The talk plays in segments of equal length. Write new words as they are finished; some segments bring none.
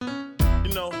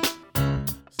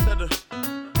instead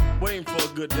of waiting for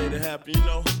a good day to happen,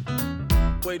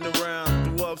 waiting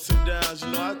around through ups and downs,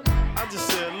 I just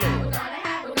said, look. We're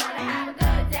gonna have a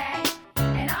good day,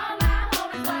 and all my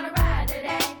homies wanna ride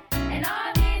today, and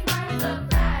all these moments look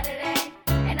fly today,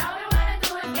 and all we wanna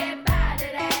do is get by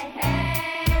today.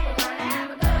 Hey, we're gonna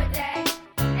have a good day,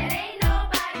 and ain't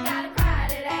nobody gotta cry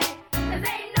today, 'cause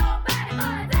ain't nobody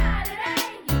gonna die today.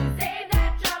 You can save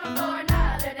that trouble for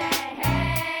another day.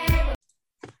 Hey.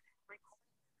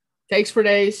 Takes for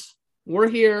days. We're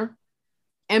here.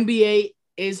 NBA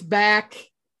is back.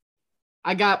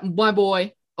 I got my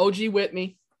boy OG with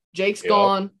me. Jake's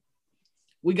gone.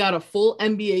 We got a full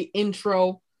NBA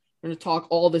intro. We're going to talk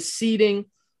all the seeding,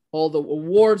 all the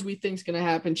awards we think is going to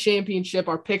happen, championship,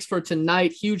 our picks for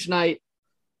tonight, huge night.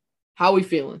 How we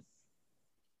feeling?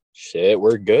 Shit,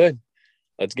 we're good.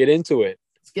 Let's get into it.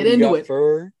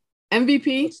 For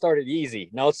MVP? It started easy.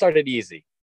 No, it started easy.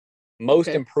 Most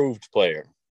improved player.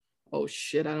 Oh,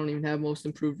 shit. I don't even have most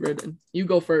improved written. You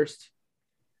go first.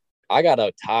 I got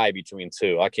a tie between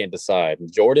two. I can't decide.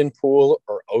 Jordan Poole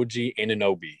or OG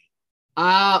Anunoby.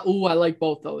 I like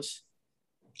both those.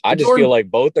 I just feel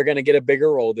like both are going to get a bigger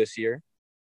role this year.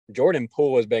 Jordan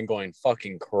Poole has been going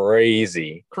fucking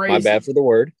crazy. My bad for the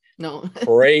word. No.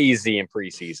 Crazy in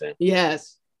preseason.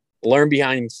 Yes. Learn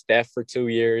behind Steph for 2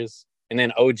 years. And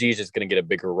then OG is just going to get a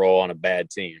bigger role on a bad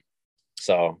team.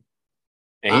 So,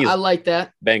 and he's I like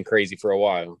that. Been crazy for a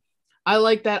while. I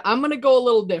like that. I'm going to go a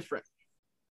little different.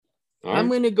 All right. I'm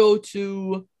going to go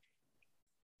to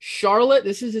Charlotte.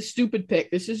 This is a stupid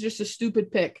pick. This is just a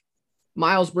stupid pick.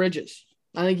 Miles Bridges.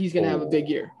 I think he's going to have a big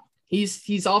year.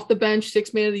 He's off the bench,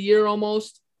 6th man of the year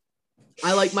almost.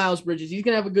 I like Miles Bridges. He's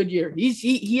going to have a good year.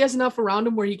 He has enough around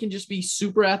him where he can just be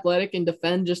super athletic and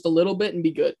defend just a little bit and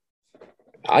be good.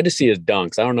 I just see his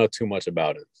dunks. I don't know too much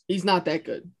about it. He's not that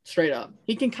good, straight up.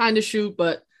 He can kind of shoot,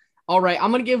 but all right. I'm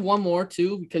going to give one more,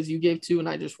 too, because you gave 2 and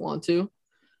I just want to.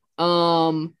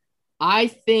 I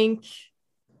think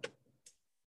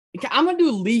I'm going to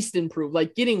do least improved,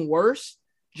 like getting worse,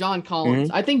 John Collins.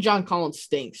 Mm-hmm. I think John Collins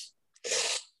stinks.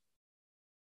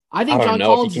 I think John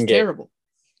Collins is terrible.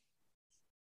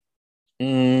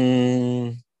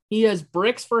 He has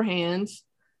bricks for hands.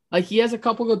 Like, he has a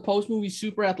couple good post moves,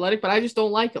 super athletic, but I just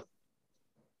don't like him.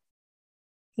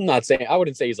 I'm not saying – I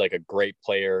wouldn't say he's like a great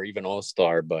player or even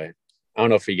all-star, but I don't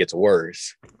know if he gets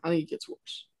worse. I think he gets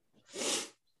worse.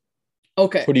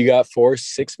 Okay. Who do you got for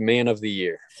 6th man of the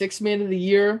year? 6th man of the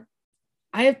year.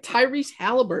 I have Tyrese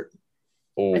Halliburton.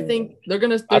 Oh. I think they're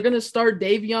gonna start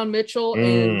Davion Mitchell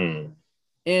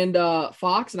and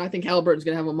Fox, and I think Halliburton's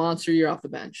gonna have a monster year off the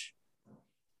bench.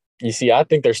 You see, I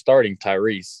think they're starting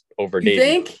Tyrese over Davion. You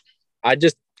think?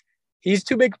 He's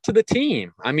too big to the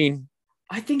team. I mean,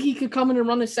 I think he could come in and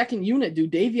run the second unit,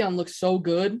 dude. Davion looks so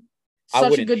good.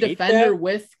 Such a good defender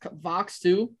with Fox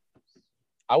too.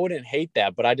 I wouldn't hate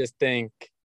that, but I just think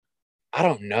I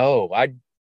don't know. I've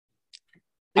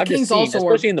just seen,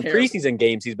 especially in the preseason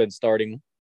games he's been starting.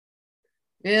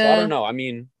 Yeah, so I don't know. I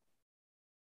mean,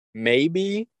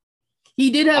 maybe he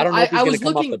did have. I don't know if he's going to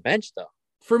come looking off the bench though.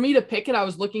 For me to pick it, I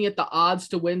was looking at the odds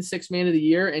to win 6th man of the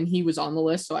year, and he was on the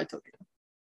list, so I took it.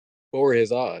 What were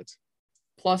his odds?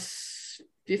 Plus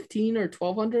 15 or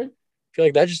 1,200. I feel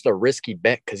like that's just a risky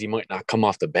bet because he might not come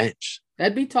off the bench.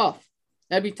 That'd be tough.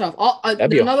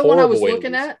 Another one I was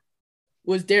looking at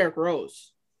was Derrick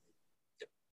Rose.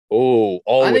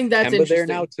 I think that's interesting. There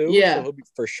now too. Yeah, so he'll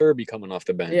for sure be coming off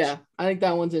the bench. Yeah, I think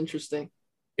that one's interesting.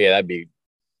 Yeah, that'd be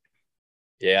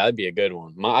a good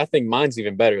one. I think mine's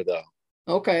even better though.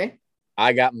 Okay.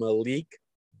 I got Malik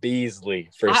Beasley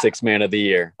for 6th man of the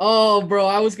year. Oh, bro,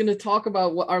 I was gonna talk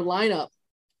about our lineup,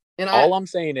 and all I'm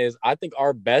saying is I think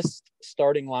our best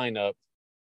starting lineup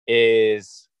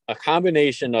is a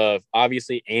combination of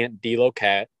obviously Ant, D'Lo,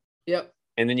 Cat. Yep.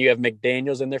 And then you have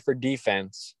McDaniels in there for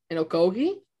defense. And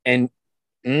Okogie? And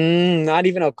not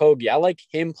even Okogie. I like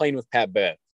him playing with Pat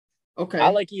Bev. Okay. I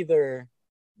like either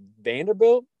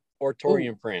Vanderbilt or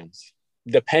Taurean Prince,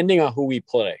 depending on who we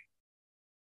play.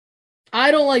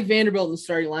 I don't like Vanderbilt in the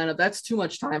starting lineup. That's too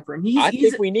much time for him. I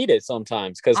think we need it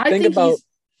sometimes because think about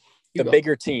the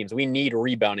bigger teams. We need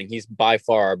rebounding. He's by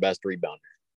far our best rebounder.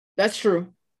 That's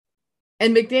true.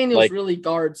 And McDaniels really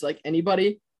guards like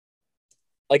anybody.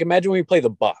 Like imagine when we play the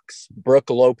Bucks, Brook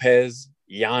Lopez,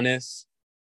 Giannis.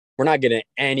 We're not getting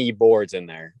any boards in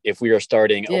there if we are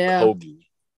starting Okogie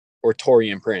or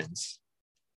Taurean Prince.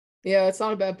 Yeah, it's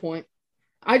not a bad point.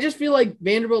 I just feel like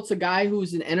Vanderbilt's a guy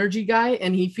who's an energy guy,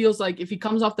 and he feels like if he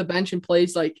comes off the bench and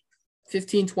plays like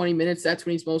 15, 20 minutes, that's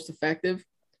when he's most effective.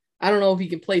 I don't know if he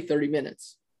can play 30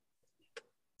 minutes.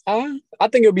 I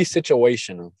think it'll be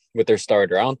situational with their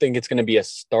starter. I don't think it's going to be a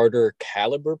starter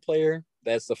caliber player.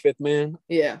 That's the fifth man.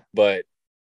 Yeah. But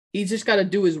he's just got to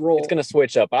do his role. It's going to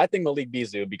switch up. But I think Malik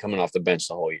Beasley will be coming off the bench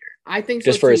the whole year. I think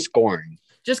just so for too. his scoring.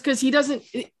 Just because he doesn't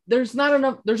 – there's not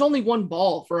enough – there's only one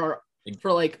ball for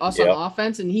us on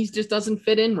offense, and he just doesn't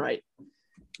fit in right.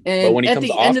 And but when he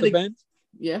comes off the bench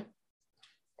 – yeah.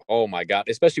 Oh, my God.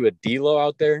 Especially with D'Lo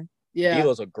out there. Yeah.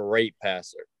 D'Lo's a great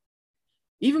passer.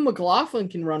 Even McLaughlin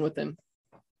can run with him.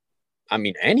 I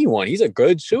mean, anyone. He's a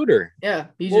good shooter. Yeah.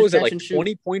 He's what was it, like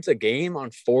 20 points a game on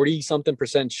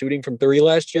 40-something% shooting from three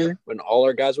last year when all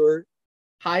our guys were?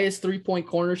 Highest three-point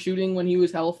corner shooting when he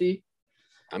was healthy.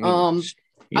 I mean, he's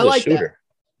I like a shooter.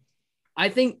 That. I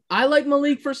think I like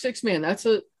Malik for six man. That's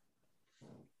a.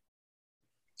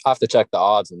 I'll have to check the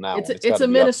odds on that one.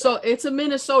 It's a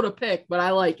Minnesota pick, but I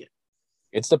like it.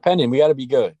 It's depending. We got to be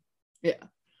good. Yeah.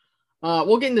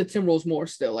 We'll get into Timberwolves more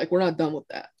still. Like, we're not done with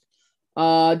that.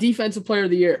 Defensive player of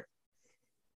the year.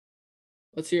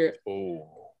 Let's hear it. Oh,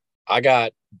 I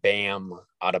got Bam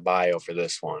Adebayo for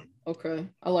this one. Okay.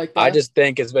 I like that. I just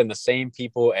think it's been the same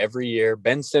people every year.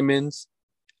 Ben Simmons,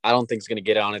 I don't think he's going to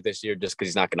get on it this year just because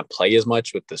he's not going to play as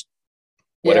much with this,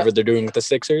 whatever they're doing with the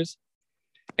Sixers.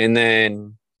 And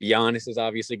then Giannis is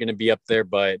obviously going to be up there,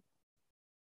 but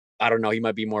I don't know. He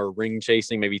might be more ring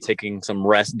chasing, maybe taking some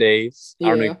rest days. I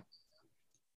don't know.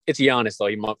 It's Giannis, though.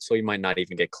 He might not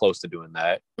even get close to doing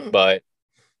that. But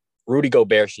Rudy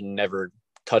Gobert should never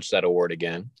touch that award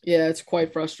again. Yeah, it's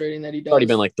quite frustrating that he does. It's already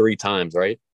been like 3 times,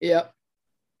 right? Yep.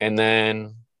 And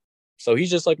then, so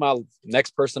he's just like my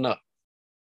next person up.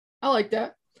 I like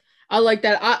that.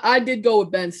 I did go with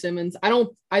Ben Simmons.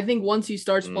 I think once he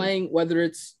starts playing, whether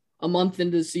it's a month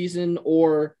into the season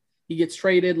or he gets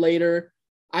traded later,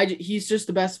 he's just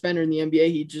the best defender in the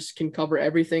NBA. He just can cover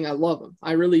everything. I love him.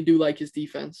 I really do like his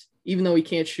defense. Even though he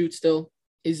can't shoot still,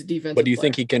 he's a defensive But do you player.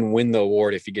 think he can win the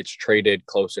award if he gets traded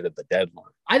closer to the deadline?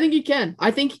 I think he can.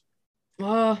 I think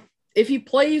if he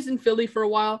plays in Philly for a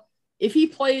while, if he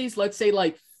plays, let's say,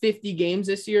 like 50 games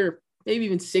this year, maybe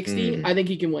even 60, I think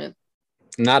he can win.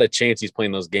 Not a chance he's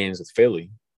playing those games with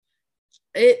Philly.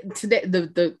 He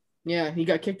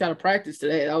got kicked out of practice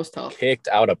today. That was tough. Kicked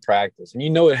out of practice. And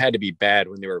it had to be bad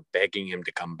when they were begging him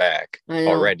to come back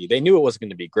already. They knew it wasn't going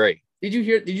to be great. Did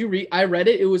you read? I read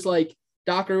it. It was like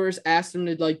Doc Rivers asked him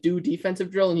to like do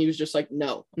defensive drill, and he was just like,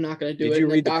 "No, I'm not going to do it." Did you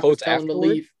read the quotes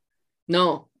afterward?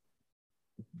 No.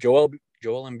 Joel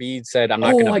Embiid said, "I'm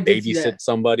not going to babysit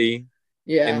somebody."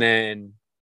 Yeah. And then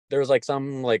there was like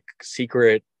some like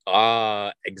secret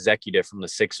executive from the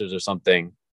Sixers or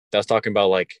something that was talking about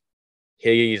like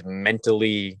he's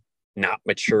mentally not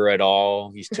mature at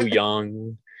all. He's too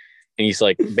young. And he's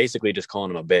like basically just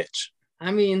calling him a bitch.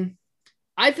 I mean,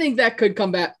 I think that could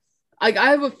come back. I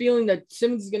have a feeling that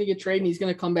Simmons is going to get traded and he's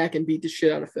going to come back and beat the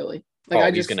shit out of Philly.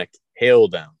 He's going to kill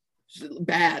them.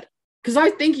 Bad. Because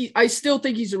I still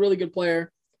think he's a really good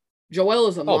player. Joel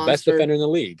is a monster. Best defender in the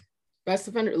league. Best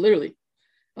defender, literally.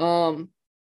 So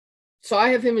I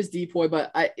have him as decoy,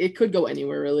 but it could go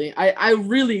anywhere, really. I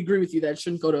really agree with you that it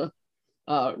shouldn't go to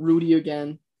Rudy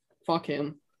again. Fuck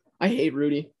him. I hate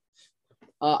Rudy.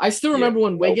 I still remember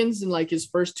when Wiggins in like his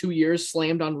first 2 years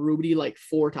slammed on Rudy like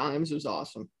 4 times. It was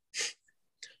awesome.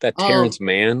 That Terrence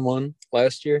Mann one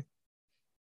last year.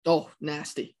 Oh,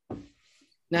 nasty.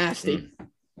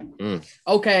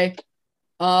 Okay.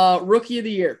 Rookie of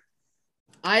the year.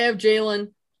 I have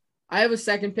Jalen. I have a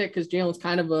second pick because Jalen's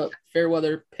kind of a fair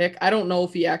weather pick. I don't know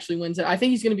if he actually wins it. I think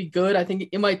he's going to be good. I think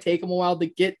it might take him a while to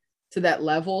get to that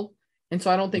level. And so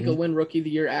I don't think he'll win Rookie of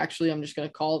the Year. Actually, I'm just going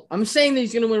to call it. I'm saying that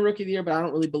he's going to win Rookie of the Year, but I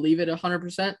don't really believe it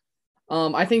 100%.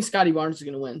 I think Scotty Barnes is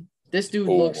going to win. This dude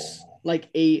looks like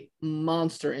a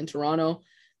monster in Toronto.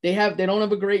 They don't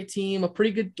have a great team, a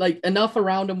pretty good, like enough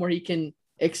around him where he can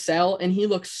excel. And he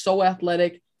looks so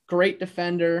athletic, great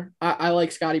defender. I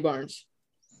like Scotty Barnes.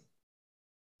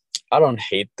 I don't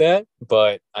hate that,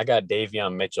 but I got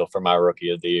Davion Mitchell for my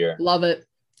Rookie of the Year. Love it.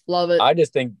 I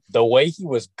just think the way he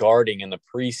was guarding in the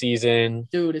preseason,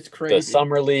 dude, it's crazy. The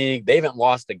summer league, they haven't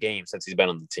lost a game since he's been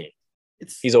on the team.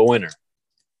 He's a winner.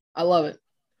 I love it.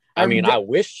 I mean, I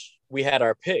wish we had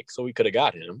our pick so we could have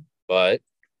got him, but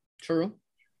true.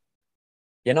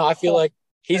 I feel like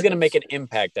he's going to make an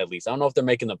impact at least. I don't know if they're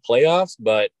making the playoffs,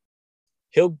 but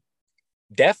he'll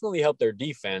definitely help their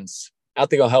defense. I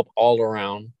think he'll help all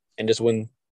around and just win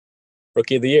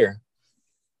Rookie of the Year.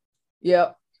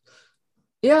 Yeah.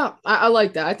 Yeah, I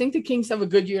like that. I think the Kings have a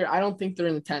good year. I don't think they're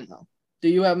in the 10, though. Do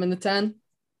you have them in the 10?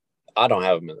 I don't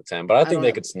have them in the 10, but I think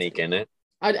they could sneak in it.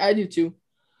 I do, too.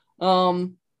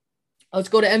 Let's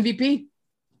go to MVP.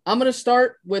 I'm gonna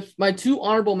start with my 2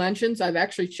 honorable mentions. I've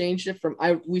actually changed it from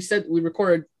we said we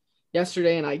recorded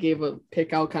yesterday, and I gave a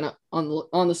pick out kind of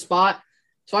on the spot.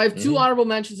 So I have 2 honorable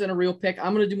mentions and a real pick.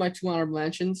 I'm gonna do my 2 honorable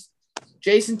mentions.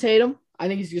 Jason Tatum. I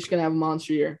think he's just gonna have a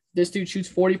monster year. This dude shoots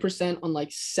 40% on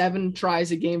like 7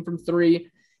 tries a game from 3.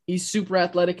 He's super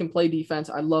athletic and play defense.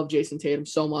 I love Jason Tatum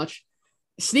so much.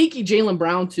 Sneaky Jaylen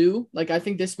Brown too. Like I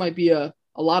think this might be a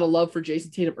lot of love for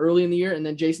Jason Tatum early in the year, and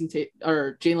then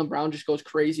Jaylen Brown just goes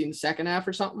crazy in the second half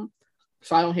or something.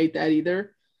 So I don't hate that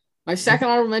either. My second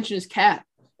honorable mention is Cat,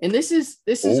 and this is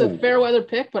a fair weather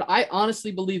pick, but I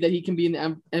honestly believe that he can be in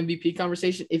the MVP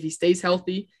conversation if he stays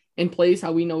healthy and plays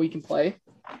how we know he can play.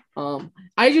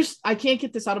 I can't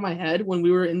get this out of my head when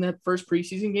we were in the first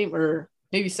preseason game or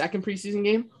maybe second preseason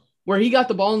game where he got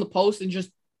the ball in the post and just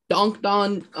dunked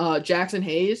on Jackson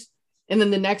Hayes. And then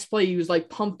the next play, he was like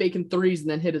pump faking threes and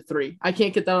then hit a 3. I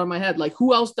can't get that out of my head. Like,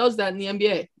 who else does that in the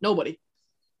NBA? Nobody.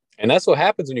 And that's what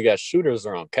happens when you got shooters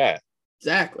around Cat.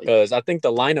 Exactly. Because I think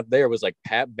the lineup there was like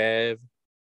Pat Bev,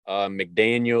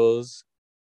 McDaniels,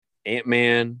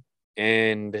 Ant-Man,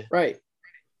 and right.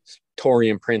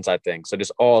 Torian Prince, I think. So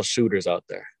just all shooters out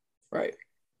there. Right.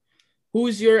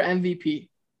 Who's your MVP?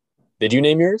 Did you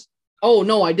name yours? Oh,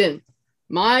 no, I didn't.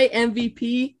 My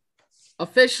MVP,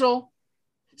 official,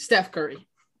 Steph Curry.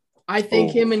 I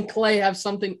think him and Clay are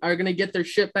going to get their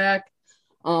shit back.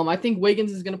 I think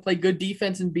Wiggins is going to play good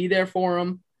defense and be there for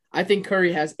him. I think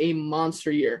Curry has a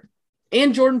monster year.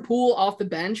 And Jordan Poole off the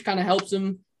bench kind of helps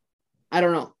him. I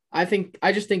don't know. I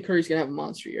just think Curry's going to have a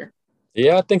monster year.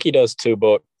 Yeah, I think he does too.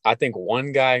 But I think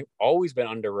one guy always been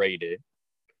underrated.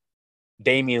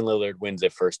 Damian Lillard wins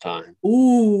it first time.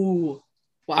 Ooh.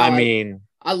 Wow. I mean,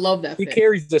 I love that. He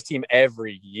carries this team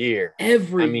every year.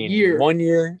 Every year. One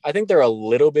year, I think they're a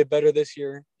little bit better this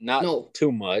year. Not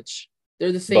too much.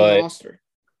 They're the same roster.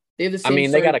 They have the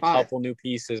same. They got a couple new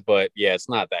pieces, but yeah, it's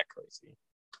not that crazy.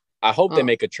 I hope they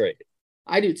make a trade.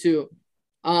 I do too.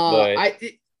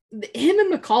 Him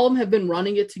and McCollum have been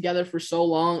running it together for so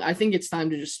long. I think it's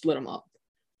time to just split them up.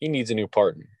 He needs a new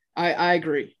partner. I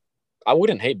agree. I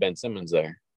wouldn't hate Ben Simmons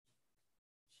there.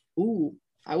 Ooh,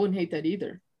 I wouldn't hate that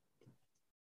either.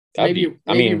 Maybe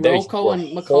Rocco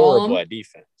and McCollum. Horrible at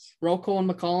defense. Rocco and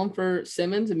McCollum for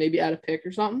Simmons and maybe add a pick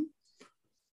or something.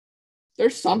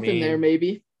 There's something there,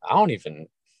 maybe. I don't even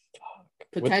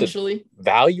potentially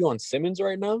value on Simmons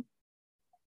right now.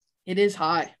 It is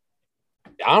high.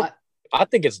 I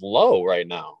think it's low right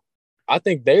now. I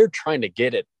think they're trying to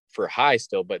get it for high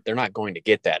still, but they're not going to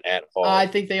get that at all. I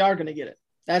think they are going to get it.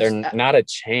 They're not a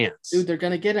chance. Dude, they're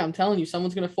going to get it. I'm telling you,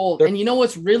 someone's going to fold. And you know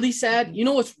what's really sad? You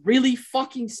know what's really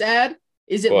fucking sad?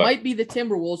 Is it might be the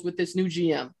Timberwolves with this new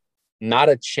GM. Not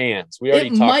a chance. We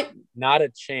already talked. Not a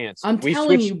chance. I'm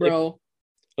telling you, bro.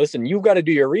 Listen, you've got to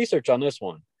do your research on this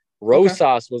one.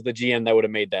 Rosas was the GM that would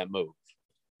have made that move.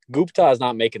 Gupta is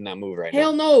not making that move right now.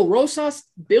 Hell no. Rosas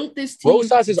built this team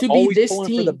Rosas is to always be this pulling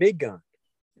team. for the big gun.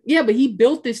 Yeah, but he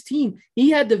built this team. He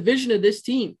had the vision of this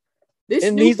team.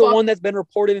 He's the one that's been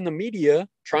reported in the media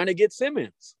trying to get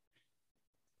Simmons.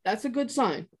 That's a good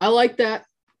sign. I like that.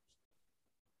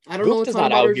 I don't know what's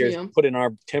not out here putting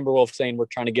our Timberwolves saying we're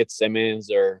trying to get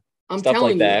Simmons or stuff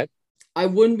like that. I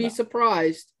wouldn't be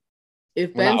surprised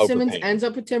if Ben Simmons ends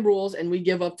up with Timberwolves and we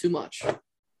give up too much.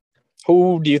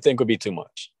 Who do you think would be too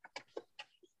much?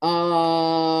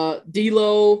 D'Lo,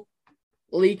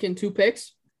 Leak, and 2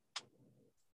 picks.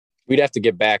 We'd have to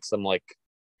get back some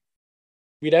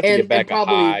We'd have to get back a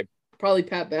high. Probably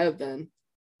Pat Bev then.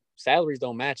 Salaries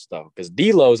don't match though, because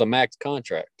D'Lo's a max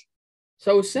contract.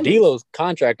 So Simmons. D'Lo's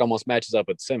contract almost matches up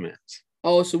with Simmons.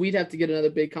 Oh, so we'd have to get another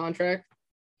big contract?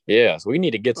 Yeah, so we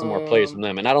need to get some more players from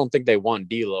them. And I don't think they want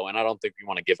D'Lo, and I don't think we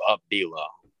want to give up D'Lo,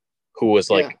 who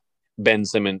was Ben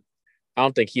Simmons. I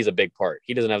don't think he's a big part.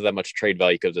 He doesn't have that much trade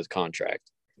value because of his contract.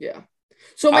 Yeah.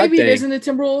 So maybe it isn't the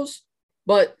Timberwolves,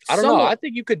 but I don't know. I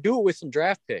think you could do it with some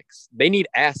draft picks. They need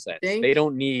assets. They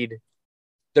don't need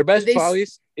their best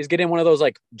choice is getting one of those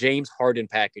like James Harden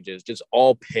packages, just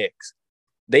all picks.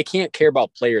 They can't care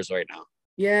about players right now.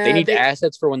 Yeah. They need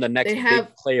assets for when the next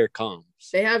big player comes.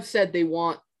 They have said they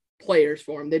want players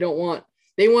for him. They want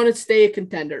to stay a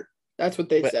contender. That's what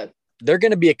they said. They're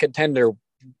going to be a contender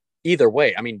either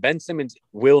way. I mean, Ben Simmons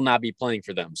will not be playing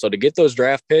for them. So to get those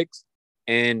draft picks,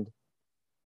 and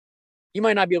you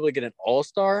might not be able to get an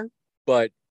all-star,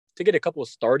 but to get a couple of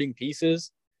starting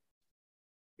pieces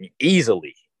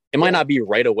easily. It might not be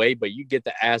right away, but you get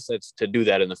the assets to do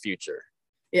that in the future.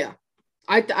 Yeah.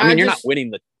 I mean,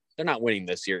 they're not winning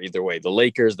this year either way. The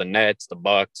Lakers, the Nets, the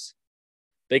Bucks,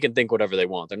 they can think whatever they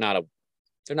want. They're not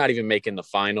even making the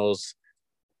finals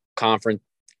conference.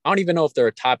 I don't even know if they're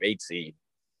a top 8 seed.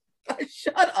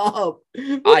 Shut up.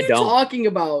 What I are you don't. talking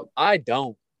about? I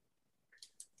don't.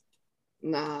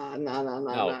 Nah.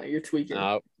 No. You're tweaking.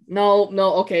 No.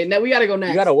 No. Okay, now we gotta go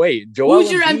next. You gotta wait. Joel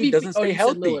Who's your Embiid MVP? doesn't stay you said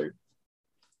healthy. Lillard.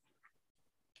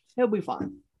 He'll be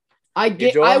fine. I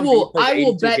Joel will Embiid plays I will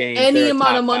 82 bet games, any they're a amount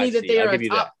top of money 5 that seed. they I'll are give a you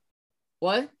top. that.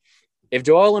 What? If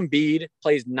Joel Embiid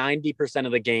plays 90%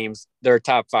 of the games, they're a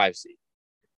top 5 seed.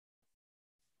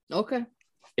 Okay.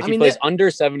 If he plays under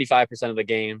 75% of the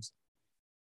games,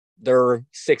 they're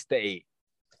 6 to 8.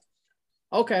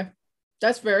 Okay.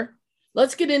 That's fair.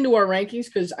 Let's get into our rankings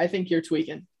because I think you're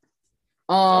tweaking.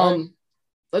 All right.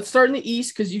 Let's start in the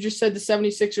East because you just said the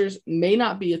 76ers may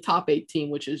not be a top 8 team,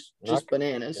 which is just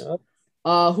bananas.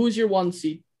 Yep. Who's your 1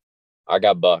 seed? I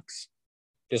got Bucks.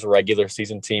 Just regular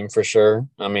season team for sure.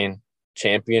 I mean,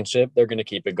 championship, they're going to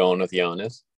keep it going with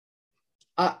Giannis.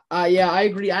 Yeah, I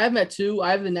agree. I have them at 2.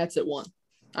 I have the Nets at 1.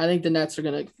 I think the Nets are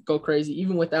going to go crazy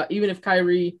even if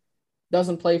Kyrie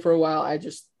doesn't play for a while.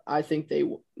 I think they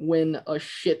win a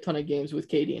shit ton of games with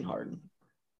KD and Harden.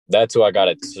 That's who I got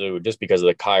it to, just because of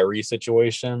the Kyrie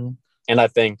situation. And I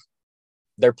think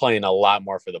they're playing a lot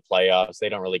more for the playoffs. They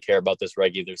don't really care about this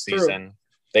regular season. True.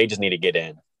 They just need to get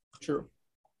in. True.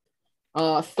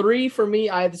 3 for me,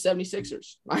 I have the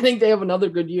 76ers. I think they have another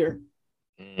good year.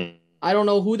 I don't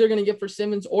know who they're going to get for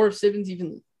Simmons or if Simmons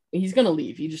he's going to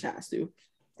leave. He just has to.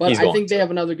 But I think they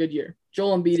have another good year.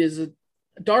 Joel Embiid is a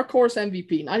dark horse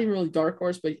MVP. Not even really dark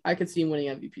horse, but I could see him winning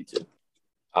MVP too.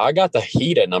 I got the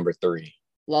Heat at number 3.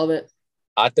 Love it.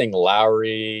 I think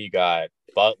Lowry, you got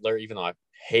Butler, even though I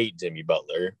hate Jimmy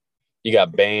Butler. You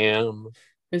got Bam.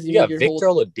 You got Victor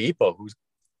Oladipo,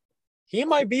 he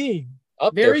might be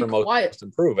up there for most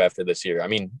improved after this year. I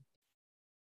mean,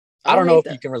 I don't know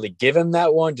if you can really give him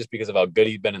that one just because of how good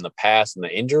he's been in the past and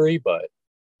the injury, but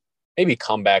maybe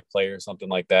comeback player or something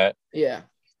like that. Yeah.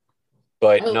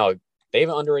 But no, they have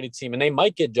an underrated team, and they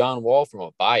might get John Wall from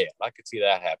a buyout. I could see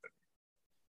that happen.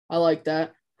 I like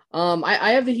that.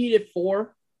 I have the Heat at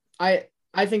 4. I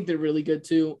think they're really good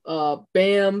too.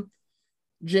 Bam,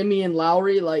 Jimmy, and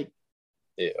Lowry,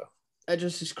 that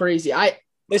just is crazy.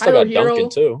 They still got Duncan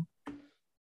too.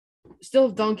 Still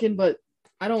have Duncan, but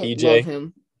I don't PJ. love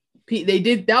him. They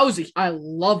did. I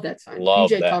love that sign.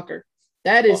 PJ Tucker.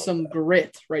 That is some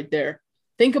grit right there.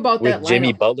 Think about that lineup.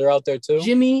 Jimmy Butler out there too.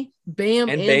 Jimmy, Bam,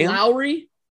 and Lowry.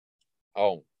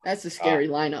 Oh, that's a scary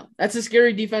lineup. That's a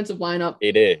scary defensive lineup.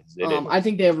 It is. I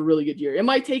think they have a really good year. It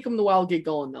might take them a while to get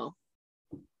going though.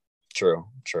 True.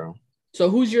 So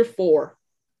who's your 4?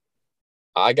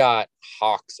 I got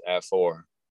Hawks at 4.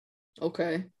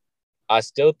 Okay. I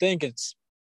still think it's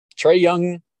Trae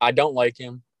Young. I don't like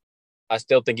him. I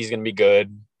still think he's going to be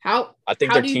good. I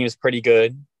think their team is pretty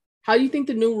good. How do you think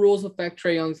the new rules affect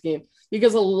Trae Young's game?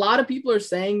 Because a lot of people are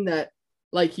saying that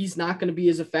he's not going to be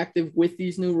as effective with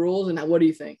these new rules. And what do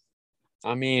you think?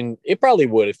 I mean, it probably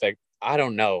would affect. I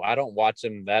don't know. I don't watch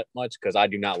him that much because I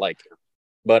do not like him.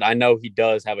 But I know he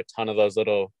does have a ton of those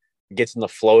little gets in the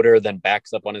floater, then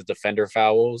backs up on his defender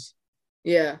fouls.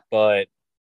 Yeah. But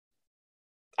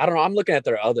I don't know. I'm looking at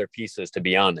their other pieces, to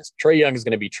be honest. Trae Young is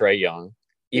going to be Trae Young.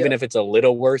 Even if it's a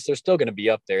little worse, they're still going to be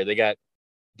up there. They got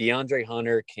DeAndre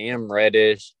Hunter, Cam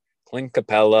Reddish, Clint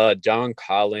Capella, John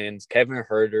Collins, Kevin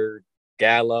Huerter,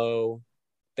 Gallo.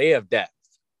 They have depth.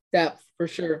 Depth, for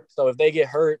sure. So if they get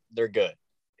hurt, they're good.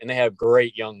 And they have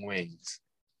great young wings.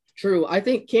 True. I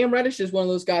think Cam Reddish is one of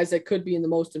those guys that could be in the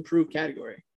most improved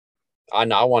category. I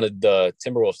know. I wanted the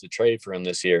Timberwolves to trade for him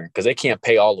this year because they can't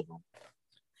pay all of them.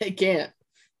 They can't.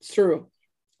 It's true.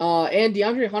 And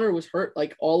DeAndre Hunter was hurt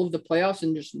all of the playoffs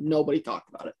and just nobody talked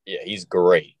about it. Yeah, he's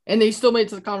great. And they still made it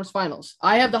to the conference finals.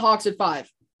 I have the Hawks at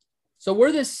 5. So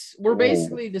we're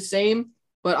basically the same,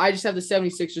 but I just have the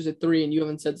 76ers at 3 and you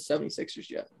haven't said the 76ers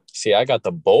yet. See, I got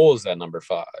the Bulls at number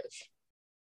 5.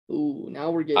 Ooh, now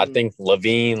we're getting. I think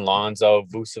Levine, Lonzo,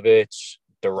 Vucevic,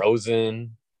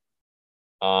 DeRozan.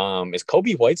 Is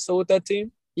Kobe White still with that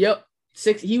team? Yep.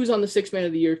 6. He was on the 6th man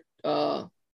of the year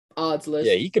odds list.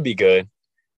 Yeah, he could be good.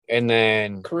 And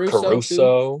then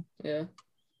Caruso. Yeah.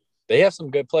 They have some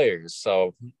good players.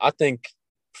 So I think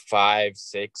 5,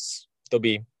 6, they'll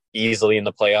be easily in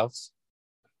the playoffs.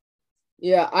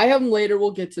 Yeah, I have them later.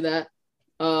 We'll get to that.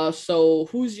 So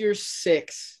who's your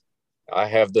 6? I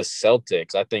have the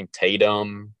Celtics. I think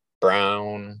Tatum,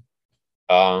 Brown,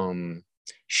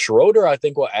 Schroeder, I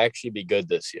think will actually be good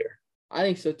this year. I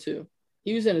think so too.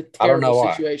 He was in a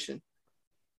terrible situation.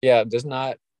 Yeah, there's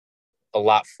not a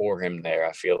lot for him there,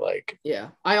 I feel like. Yeah.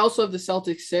 I also have the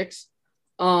Celtics 6.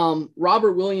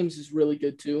 Robert Williams is really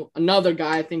good too. Another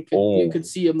guy I think you could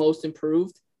see a most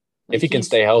improved. If he can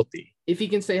stay healthy. If he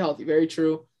can stay healthy, very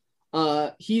true.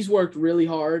 He's worked really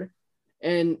hard.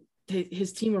 And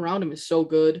his team around him is so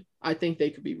good. I think they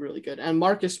could be really good. And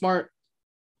Marcus Smart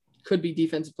could be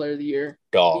defensive player of the year.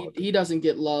 Dog. He doesn't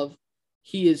get love.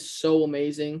 He is so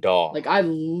amazing. Dog. Like, I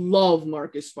love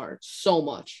Marcus Smart so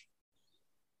much.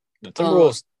 The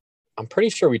Timberwolves, I'm pretty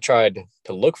sure we tried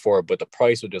to look for it, but the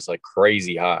price was just like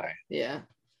crazy high. Yeah.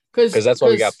 Because that's why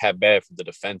we got Pat Bev for the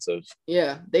defensive.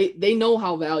 Yeah, they know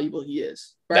how valuable he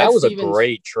is. That was a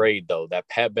great trade, though. That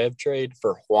Pat Bev trade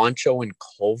for Juancho and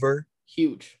Culver.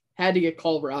 Huge. Had to get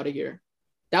Culver out of here.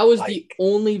 That was the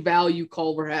only value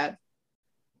Culver had.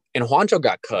 And Juancho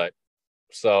got cut.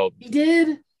 So he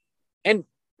did. And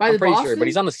I'm pretty sure, but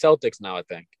he's on the Celtics now, I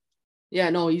think. Yeah,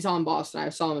 no, he's on Boston. I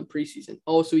saw him in preseason.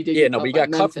 Oh, so he did. Yeah, no, but he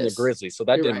got cut from the Grizzlies, so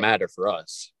that didn't matter for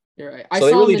us. You're right. So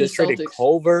they really just traded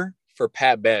Culver for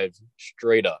Pat Bev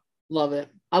straight up. Love it.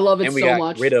 I love it so much. And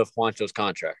we got rid of Juancho's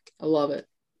contract. I love it.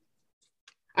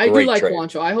 I do like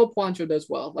Juancho. I hope Juancho does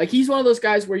well. Like, he's one of those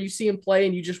guys where you see him play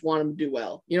and you just want him to do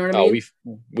well. You know what I mean?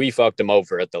 We fucked him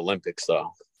over at the Olympics,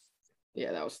 though.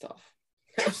 Yeah, that was tough.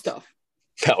 That was tough.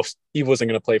 He wasn't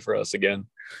going to play for us again.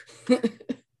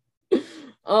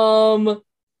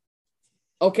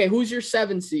 Okay, who's your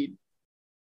 7 seed?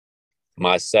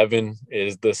 My 7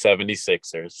 is the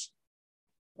 76ers.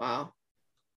 Wow.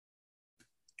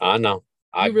 I know.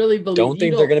 I really believe don't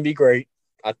think they're going to be great.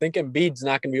 I think Embiid's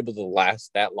not going to be able to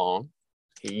last that long.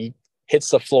 He hits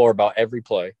the floor about every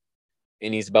play,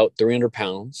 and he's about 300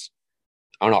 pounds.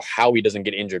 I don't know how he doesn't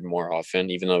get injured more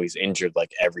often, even though he's injured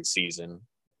like every season.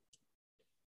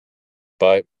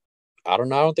 But I don't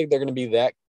know. I don't think they're going to be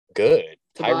that good.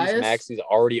 Tyrese Maxey's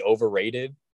already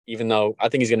overrated, even though I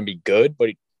think he's going to be good, but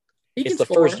it's the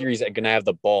first year he's going to have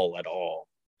the ball at all.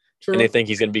 True. And they think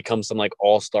he's going to become some like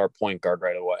all-star point guard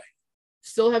right away.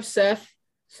 Still have Seth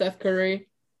Curry.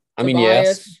 I mean,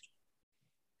 yes.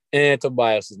 And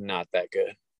Tobias is not that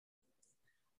good.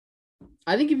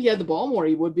 I think if he had the ball more,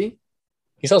 he would be.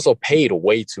 He's also paid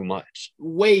way too much.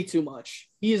 Way too much.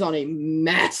 He is on a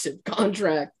massive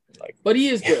contract, but he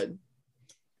is good.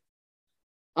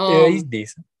 Yeah, he's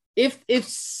decent.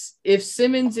 If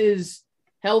Simmons is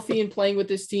healthy and playing with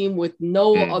this team with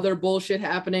no other bullshit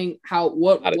happening,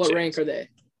 what rank are they?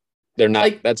 They're not.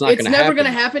 Like, that's not going to happen. It's never going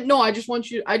to happen. No, I just want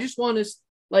to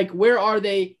like, where are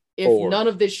they if 4. None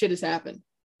of this shit has happened?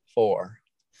 4.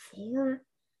 4.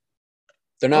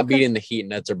 They're not beating the Heat,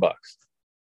 Nets, or Bucks.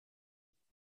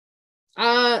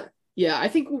 Yeah, I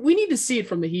think we need to see it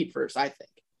from the Heat first. I think.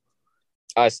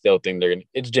 I still think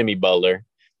it's Jimmy Butler.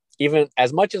 Even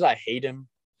as much as I hate him,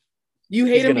 you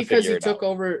hate him because he took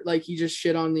over. Like, he just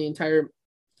shit on the entire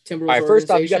Timberwolves. All right, first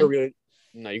off, you got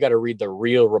to read the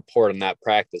real report on that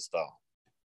practice, though.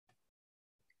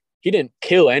 He didn't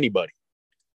kill anybody.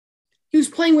 He was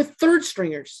playing with third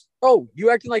stringers. Oh, you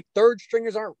acting like third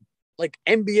stringers aren't like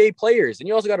NBA players. And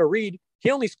you also got to read, he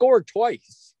only scored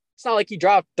twice. It's not like he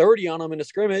dropped 30 on him in a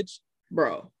scrimmage.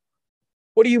 Bro.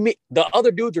 What do you mean? The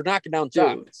other dudes are knocking down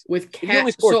shots. With Cat,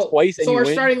 only scored twice. So our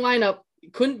starting lineup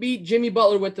couldn't beat Jimmy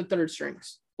Butler with the third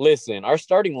strings. Listen, our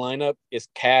starting lineup is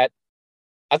Cat.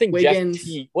 I think Wiggins. Jeff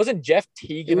Teague. Wasn't Jeff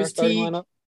Teague in our starting lineup?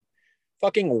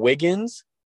 Fucking Wiggins.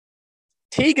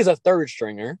 Teague is a third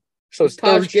stringer. So it's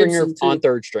third stringer on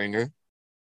third stringer.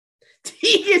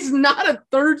 Teague is not a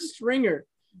third stringer.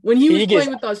 When he was playing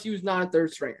with us, he was not a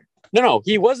third stringer. No,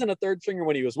 he wasn't a third stringer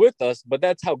when he was with us, but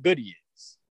that's how good he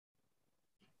is.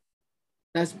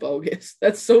 That's bogus.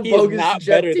 That's so bogus. He is not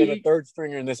better than a third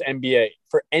stringer in this NBA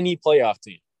for any playoff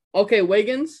team. Okay,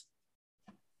 Wiggins,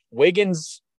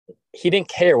 he didn't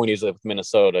care when he was with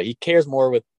Minnesota. He cares more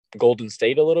with Golden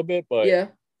State a little bit, but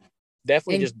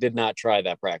definitely just did not try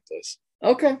that practice.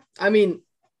 Okay. I mean,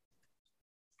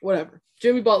 whatever.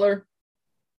 Jimmy Butler,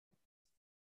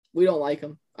 we don't like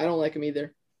him. I don't like him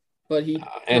either. But he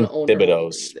and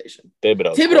Thibodeau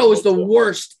is the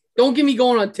worst. Don't get me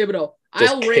going on Thibodeau.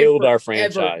 I'll killed our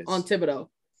franchise on Thibodeau.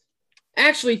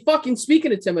 Actually, fucking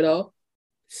speaking of Thibodeau,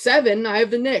 7, I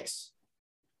have the Knicks.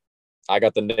 I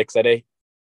got the Knicks at 8.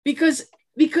 Because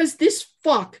this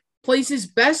fuck plays his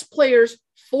best players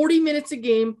 40 minutes a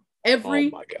game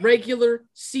every regular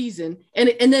season, and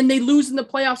then they lose in the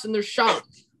playoffs and they're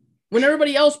shocked. When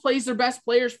everybody else plays their best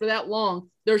players for that long,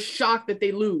 they're shocked that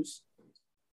they lose.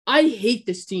 I hate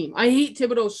this team. I hate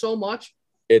Thibodeau so much.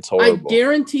 It's horrible. I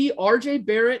guarantee RJ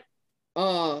Barrett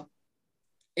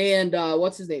and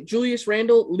what's his name? Julius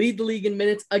Randle lead the league in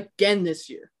minutes again this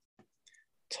year.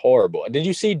 It's horrible. Did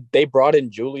you see they brought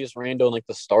in Julius Randle and like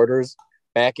the starters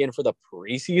back in for the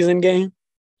preseason game?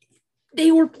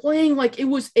 They were playing like it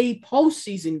was a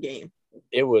postseason game.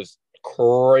 It was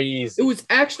crazy. It was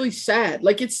actually sad.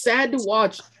 Like, it's sad to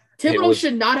watch. Thibodeau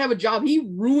should not have a job. He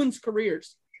ruins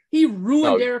careers. He ruined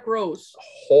No. Derrick Rose.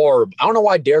 Horrible. I don't know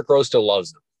why Derrick Rose still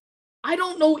loves him. I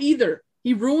don't know either.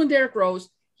 He ruined Derrick Rose.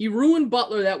 He ruined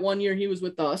Butler that 1 year he was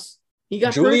with us. He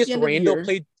got hurt at Julius the end of the Randle year.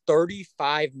 played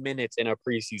 35 minutes in a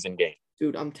preseason game.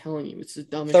 Dude, I'm telling you, it's the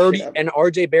dumbest 30 shit ever. and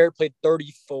RJ Barrett played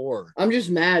 34. I'm just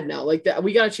mad now. Like that,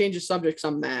 we gotta change the subject 'cause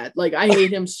I'm mad. Like I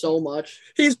hate him so much.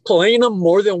 He's playing them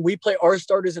more than we play our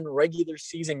starters in regular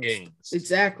season games.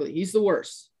 Exactly. He's the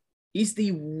worst. He's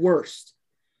the worst.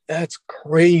 That's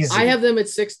crazy. I have them at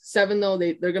 6-7 though.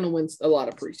 They're gonna win a lot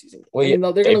of preseason games. Well, I mean,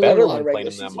 they're they gonna win better a lot of win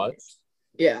regular playing them that season much. games.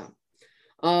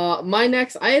 Yeah. My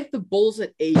next, I have the Bulls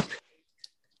at 8.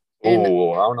 And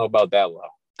Oh, I don't know about that low.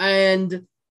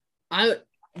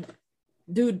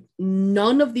 Dude,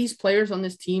 none of these players on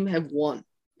this team have won,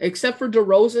 except for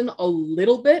DeRozan a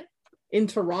little bit in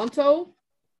Toronto.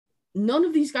 None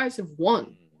of these guys have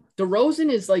won.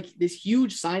 DeRozan is like this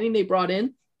huge signing they brought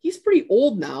in. He's pretty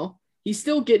old now. He's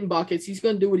still getting buckets. He's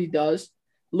going to do what he does.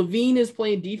 Levine is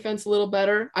playing defense a little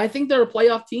better. I think they're a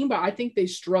playoff team, but I think they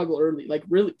struggle early, like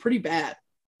really pretty bad.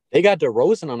 They got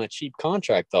DeRozan on a cheap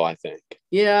contract, though, I think.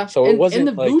 Yeah. So it wasn't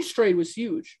and the like- Vooch trade was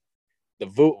huge. The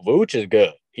Vooch is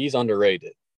good. He's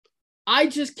underrated. I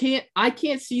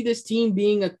can't see this team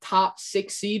being a top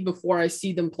 6 seed before I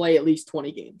see them play at least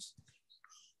 20 games.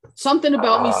 Something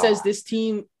about me says this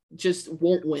team just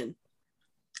won't win.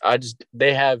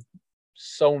 They have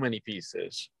so many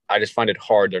pieces. I just find it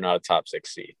hard they're not a top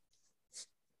 6 seed.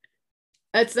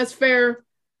 That's fair,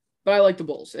 but I like the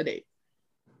Bulls at 8.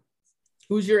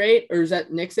 Who's your 8, or is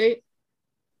that Knicks 8?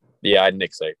 Yeah, I'd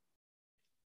Knicks 8.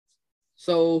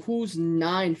 So who's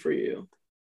 9 for you?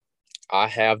 I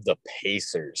have the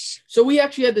Pacers. So we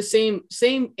actually had the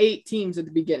same 8 teams at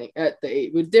the beginning, at the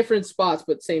 8, with different spots,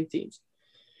 but same teams.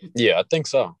 Yeah, I think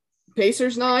so.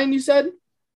 Pacers 9, you said?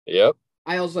 Yep.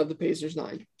 I also have the Pacers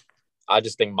 9. I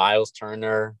just think Miles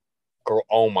Turner,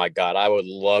 oh my God, I would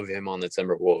love him on the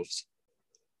Timberwolves.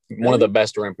 One of the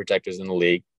best rim protectors in the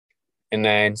league. And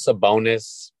then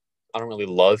Sabonis, I don't really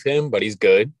love him, but he's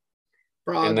good.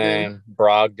 Brogdon. And then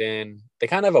Brogdon. They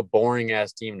kind of have a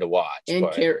boring-ass team to watch. And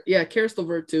but, Karis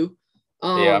LeVert too.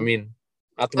 yeah, I mean,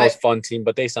 not the most fun team,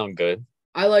 but they sound good.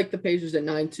 I like the Pacers at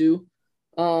 9 too.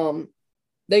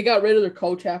 They got rid of their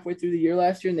coach halfway through the year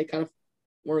last year, and they kind of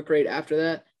weren't great after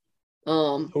that.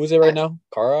 Who is it right now?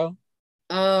 Carlisle?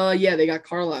 Yeah, they got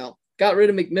Carlisle. Got rid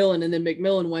of McMillan, and then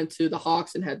McMillan went to the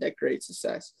Hawks and had that great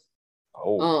success.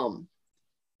 Oh.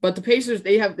 But the Pacers,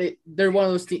 they're one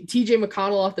of those TJ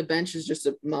McConnell off the bench is just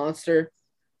a monster.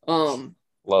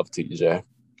 Love TJ.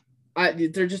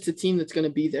 They're just a team that's going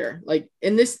to be there. Like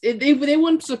in this, they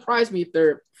wouldn't surprise me if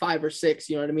they're 5 or 6.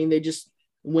 You know what I mean? They just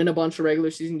win a bunch of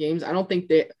regular season games. I don't think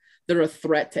they're a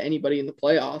threat to anybody in the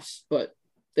playoffs, but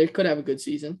they could have a good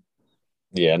season.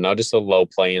 Yeah, no, just a low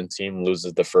playing team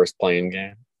loses the first playing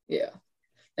game. Yeah.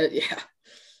 Yeah.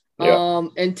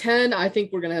 And 10, I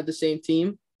think we're gonna have the same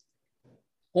team.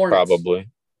 Hornets. Probably.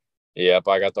 Yep,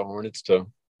 I got the Hornets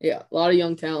too. Yeah, a lot of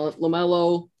young talent.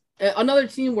 LaMelo, another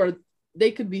team where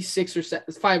they could be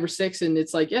 5 or 6, and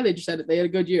it's like, yeah, they had a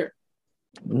good year.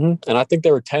 Mm-hmm. And I think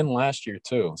they were 10 last year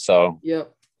too. So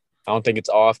Yep. I don't think it's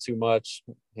off too much.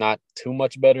 Not too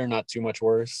much better, not too much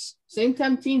worse. Same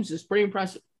 10 teams is pretty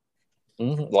impressive.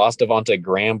 Mm-hmm. Lost Devontae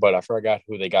Graham, but I forgot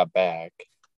who they got back.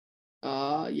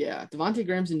 Yeah, Devontae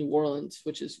Graham's in New Orleans,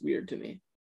 which is weird to me.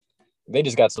 They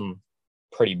just got some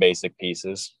pretty basic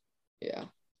pieces. Yeah.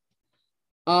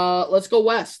 Let's go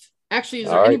West. Actually, is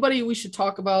there All right. anybody we should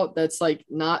talk about that's like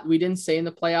we didn't say in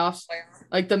the playoffs?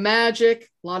 Like the Magic,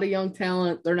 a lot of young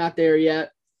talent. They're not there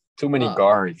yet. Too many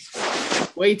guards.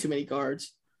 Way too many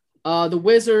guards. The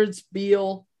Wizards,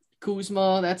 Beal,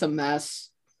 Kuzma, that's a mess.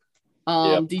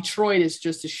 Yep. Detroit is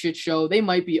just a shit show. They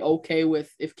might be okay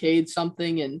with if Cade's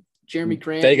something and Jeremy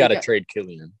Grant. They got to trade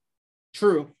Killian.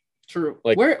 True.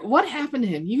 Like- What happened to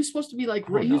him? He was supposed to be like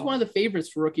I don't he was know. one of the favorites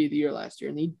for Rookie of the Year last year,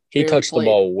 and he He barely touched played. the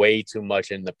ball way too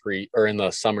much in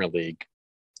the summer league.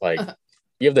 Like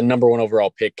you have the number 1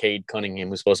 overall pick, Cade Cunningham,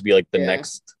 who's supposed to be like the Yeah.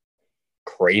 next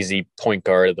crazy point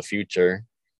guard of the future,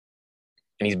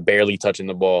 and he's barely touching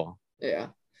the ball. Yeah.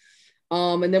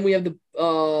 And then we have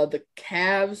the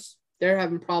Cavs. They're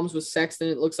having problems with Sexton.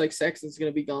 It looks like Sexton's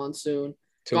going to be gone soon.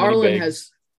 Too many Garland bigs.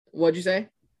 has – what'd you say?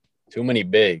 Too many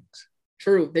bigs.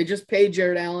 True. They just paid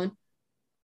Jared Allen.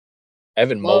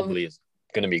 Evan Love- Mobley is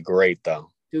going to be great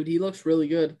though. Dude, he looks really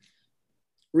good.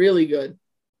 Really good.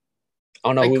 I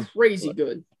don't know Like who. crazy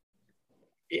good.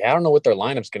 Yeah, I don't know what their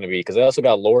lineup's going to be because they also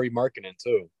got Lauri Markkinen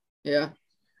too. Yeah.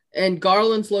 And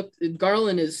Garland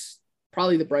is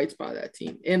probably the bright spot of that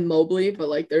team. And Mobley, but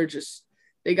like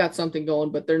they got something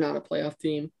going, but they're not a playoff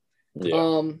team.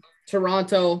 Yeah.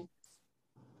 Toronto,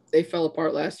 they fell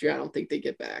apart last year. I don't think they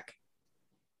get back.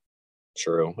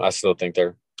 True. I still think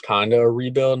they're kind of a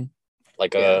rebuild,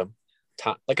 like Yeah.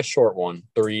 a short one,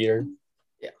 3 year.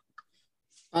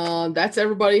 That's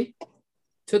everybody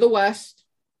to the West.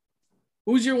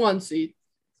 Who's your 1 seed?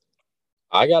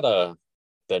 I got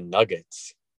the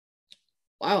Nuggets.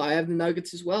 Wow, I have the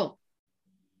Nuggets as well.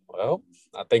 Well,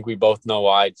 I think we both know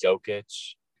why.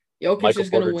 Jokic, Jokic Michael is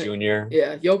going to Porter win. Jr.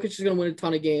 Yeah, Jokic is going to win a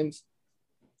ton of games.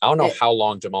 I don't know It- how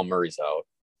long Jamal Murray's out.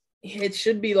 It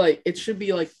should be like a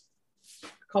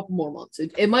couple more months.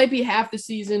 It might be half the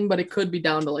season, but it could be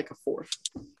down to like a fourth.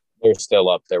 They're still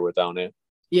up there without it.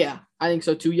 Yeah, I think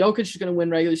so too. Jokic is going to win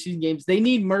regular season games. They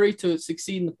need Murray to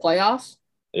succeed in the playoffs.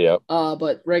 Yep.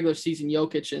 But regular season,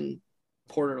 Jokic and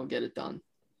Porter will get it done.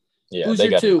 Yeah. Who's they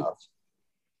your got 2? enough.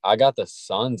 I got the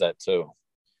Suns at 2.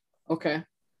 Okay,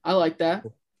 I like that.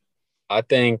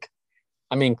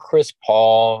 Chris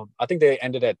Paul, I think they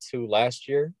ended at 2 last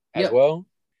year as Yep. well.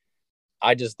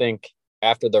 I just think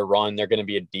after their run, they're going to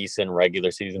be a decent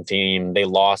regular season team. They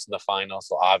lost in the finals,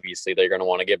 so obviously they're going to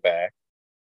want to get back.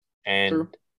 And True.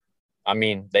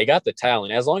 They got the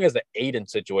talent. As long as the Aiden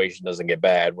situation doesn't get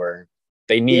bad, where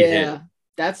they need him.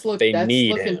 That's They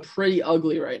need looking him. pretty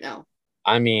ugly right now.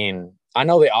 I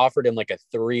know they offered him like a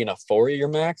 3 and a 4-year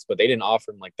max, but they didn't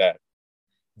offer him like that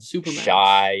Supermax.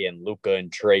 Shy and Luca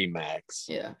and Trey max.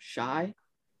 Yeah, Shy.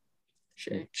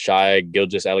 Shy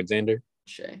Gilgeous Alexander.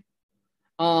 Shay.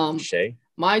 Shay.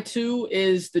 My 2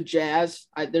 is the Jazz.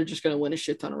 They're just going to win a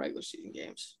shit ton of regular season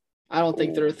games. I don't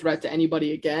think they're a threat to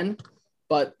anybody again,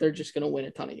 but they're just going to win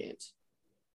a ton of games.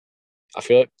 I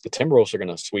feel like the Timberwolves are going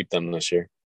to sweep them this year,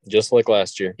 just like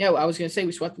last year. Yeah, well, I was going to say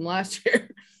we swept them last year.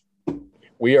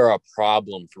 We are a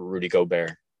problem for Rudy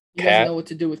Gobert. He Cat. doesn't know what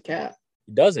to do with Cat.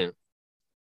 He doesn't.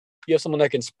 You have someone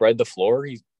that can spread the floor.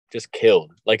 He's just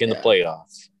killed, like in the Yeah.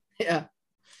 playoffs. Yeah.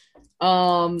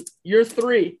 You're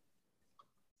 3.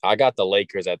 I got the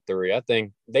Lakers at 3. I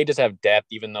think they just have depth,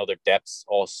 even though their depth's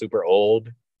all super old.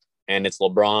 And it's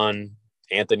LeBron,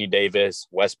 Anthony Davis,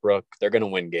 Westbrook. They're going to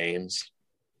win games.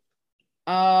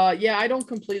 Yeah, I don't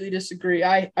completely disagree.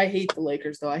 I hate the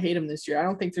Lakers, though. I hate them this year. I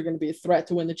don't think they're going to be a threat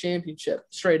to win the championship,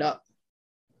 straight up.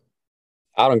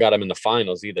 I don't got them in the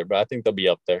finals either, but I think they'll be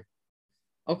up there.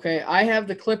 Okay, I have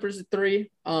the Clippers at 3.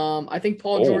 I think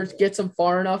Paul Oh. George gets them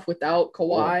far enough without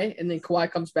Kawhi, and then Kawhi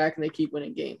comes back and they keep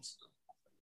winning games.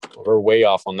 We're way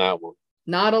off on that one.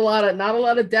 Not a lot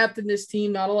of depth in this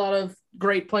team, not a lot of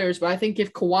great players, but I think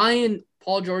if Kawhi and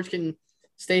Paul George can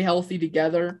stay healthy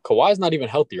together, Kawhi's not even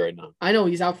healthy right now. I know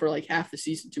he's out for like half the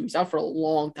season too. He's out for a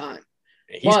long time.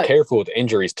 He's But- careful with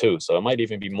injuries too, so it might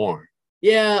even be more.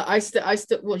 Yeah, I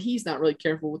still well, he's not really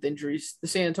careful with injuries. The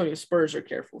San Antonio Spurs are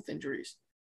careful with injuries.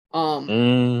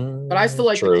 But I still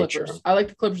like the Clippers. True. I like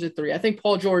the Clippers at 3. I think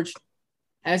Paul George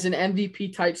has an MVP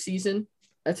type season.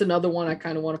 That's another one I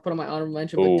kind of want to put on my honorable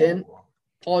mention. But then Ooh.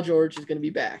 Paul George is going to be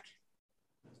back.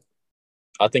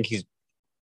 I think he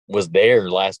was there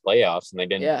last playoffs, and they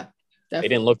didn't. Yeah, They definitely.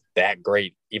 didn't look that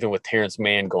great, even with Terrence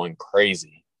Mann going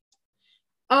crazy.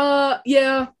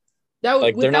 Yeah, that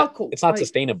Like they're not. without It's not Kawhi-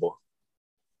 sustainable.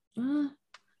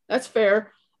 That's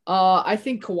fair. I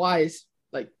think Kawhi is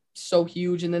like so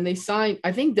huge, and then they signed.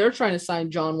 I think they're trying to sign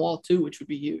John Wall too, which would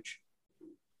be huge.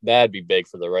 That'd be big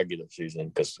for the regular season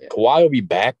because Yeah. Kawhi will be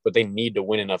back, but they need to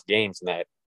win enough games in that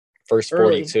first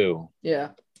Early. 42.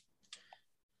 Yeah.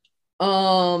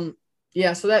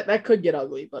 Yeah. So that could get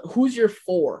ugly. But who's your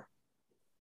 4?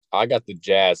 I got the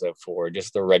Jazz at 4,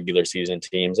 just the regular season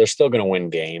teams. They're still going to win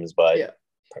games, but Yeah.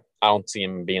 I don't see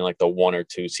them being like the 1 or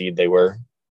 2 seed they were.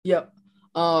 Yep.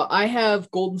 I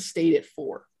have Golden State at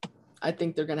 4. I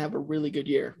think they're gonna have a really good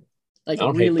year. Like I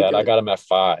don't really hate that. I good. got them at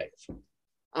 5.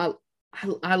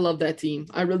 I love that team.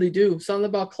 I really do. Something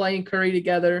about Clay and Curry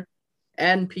together,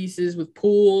 adding pieces with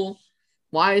Poole.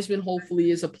 Wiseman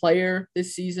hopefully is a player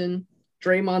this season.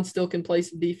 Draymond still can play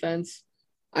some defense.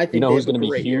 I think You know they who's have a going to be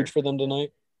great huge year. for them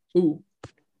tonight? Who?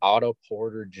 Otto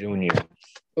Porter Jr.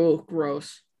 Oh,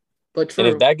 gross. But true.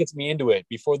 And if that gets me into it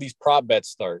before these prop bets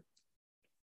start,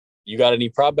 you got any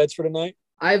prop bets for tonight?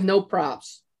 I have no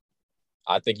props.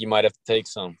 I think you might have to take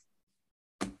some.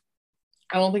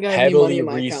 I don't think I have any money Heavily in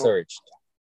my account. researched.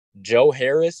 Joe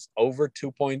Harris over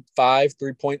 2.5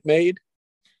 3-point made.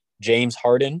 James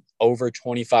Harden over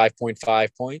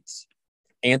 25.5 points.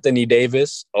 Anthony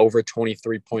Davis over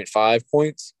 23.5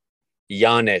 points.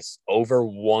 Giannis over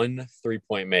 1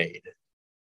 3-point made.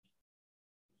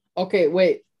 Okay,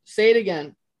 wait. Say it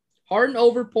again. Harden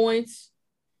over points.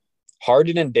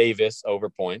 Harden and Davis over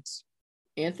points.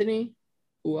 Anthony.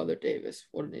 Who other Davis?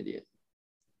 What an idiot.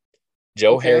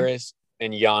 Joe Okay. Harris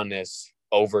and Giannis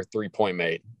over 3-point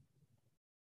made.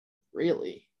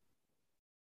 Really?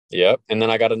 Yep. And then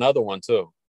I got another one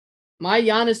too. My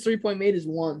Giannis 3-point made is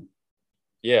 1.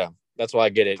 Yeah, that's why I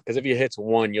get it. Because if he hits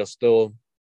 1, you'll still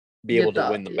be Get able to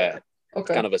that, win the yeah. bet. Okay.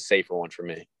 It's kind of a safer one for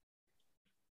me.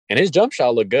 And his jump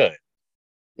shot looked good.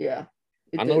 Yeah.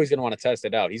 I know he's going to want to test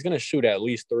it out. He's going to shoot at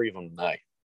least 3 of them tonight.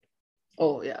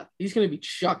 Oh, yeah. He's going to be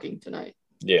chucking tonight.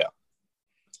 Yeah.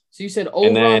 So you said over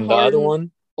And then on the Harden, other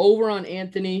one. over on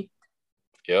Anthony.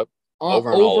 Yep.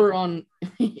 Over on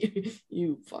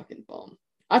you fucking bum.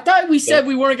 I thought we said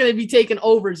we weren't going to be taking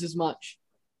overs as much.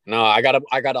 No, I got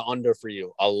a under for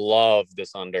you. I love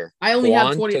this under. I only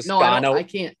have 20. Toscano. No, I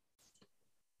can't.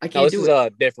 I No, can't this do is it. a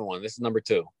different one. This is number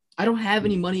 2. I don't have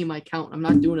any money in my account. I'm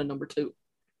not doing a number 2.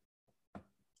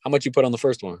 How much you put on the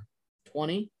first one?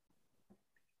 20.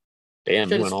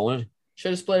 Damn, you went all in.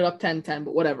 Should have split it up 10-10,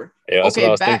 but whatever. Yeah, that's what I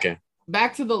was thinking.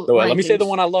 Back to the let me say the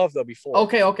one I love though before.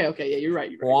 Okay. Yeah, you're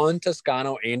right. Juan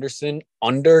Toscano Anderson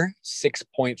under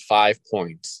 6.5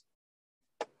 points.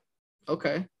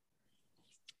 Okay.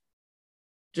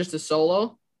 Just a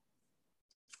solo?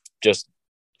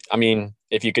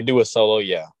 If you could do a solo,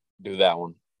 yeah, do that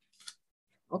one.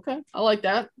 Okay, I like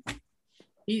that.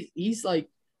 He's like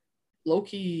low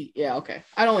key. Yeah, okay.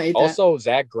 I don't hate that. Also,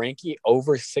 Zach Greinke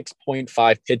over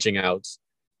 6.5 pitching outs.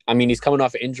 He's coming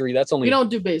off injury. That's only we don't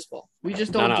do baseball. We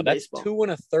just don't do that's baseball. 2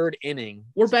 1/3 inning.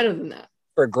 We're better than that.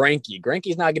 For Greinke.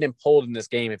 Greinke's not getting pulled in this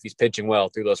game if he's pitching well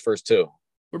through those first 2.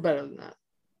 We're better than that.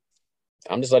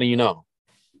 I'm just letting you know.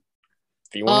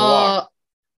 If you want to walk.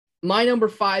 My number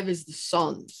 5 is the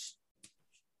Suns.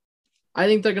 I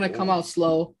think they're gonna come out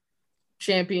slow.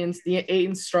 Champions. The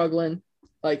Aiton's struggling.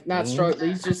 Like not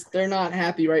struggling. They're not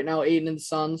happy right now. Aiton and the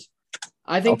Suns.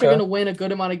 I think they're gonna win a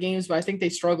good amount of games, but I think they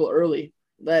struggle early.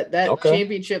 That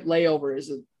championship layover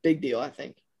is a big deal, I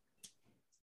think.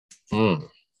 I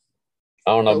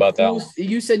don't know about that one.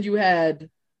 You said you had.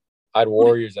 I had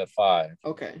Warriors at 5.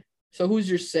 Okay, so who's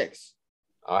your 6?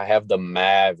 I have the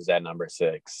Mavs at number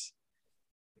 6.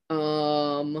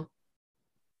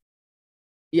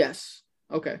 Yes.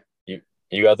 Okay.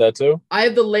 You got that too? I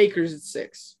have the Lakers at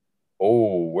 6.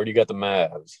 Oh, where do you got the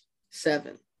Mavs?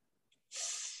 7.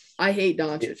 I hate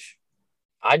Doncic.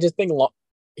 I just think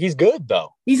he's good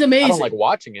though. He's amazing. I don't like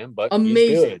watching him, but amazing.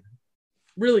 He's good.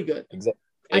 Really good.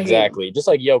 Exactly. Just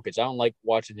like Jokic. I don't like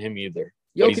watching him either.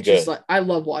 Jokic is like, I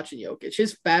love watching Jokic.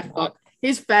 His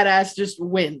fat ass just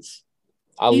wins.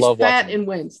 He's love fat watching and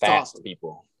wins. Fast awesome.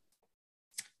 People.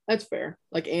 That's fair.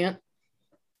 Like Ant.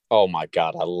 Oh my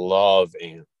God. I love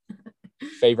Ant.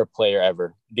 Favorite player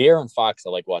ever. De'Aaron Fox I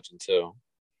like watching too.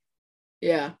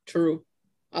 Yeah, true.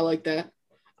 I like that.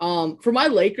 For my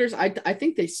Lakers, I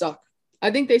think they suck.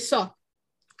 I'm going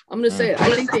to say it. I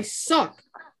think they suck.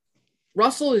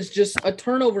 Russell is just a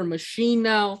turnover machine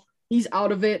now. He's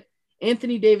out of it.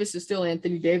 Anthony Davis is still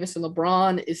Anthony Davis, and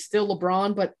LeBron is still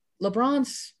LeBron. But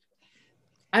LeBron's,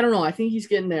 I don't know. I think he's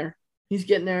getting there. He's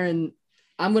getting there, and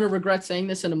I'm going to regret saying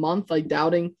this in a month, like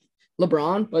doubting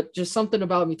LeBron. But just something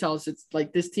about me tells it's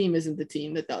like this team isn't the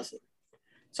team that does it.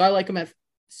 So I like him at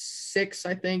 6,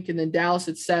 I think, and then Dallas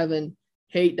at 7.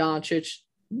 Hate Doncic.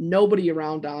 Nobody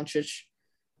around Doncic.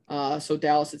 So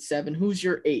Dallas at 7. Who's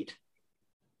your 8?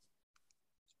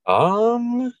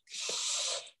 I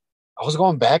was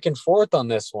going back and forth on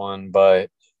this one, but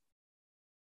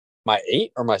my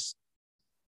 8 or my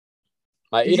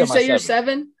 8 Did you say your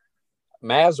 7?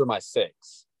 Mavs were my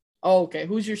 6. Oh, okay.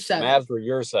 Who's your 7? Mavs were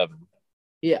your 7.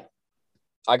 Yeah.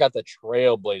 I got the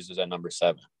Trailblazers at number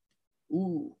 7.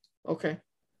 Ooh, okay.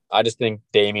 I just think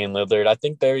Damian Lillard, I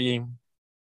think I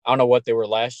don't know what they were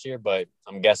last year, but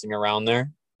I'm guessing around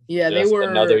there. Yeah, just they were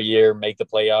another year, make the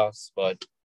playoffs, but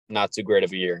not too great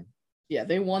of a year. Yeah,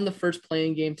 they won the first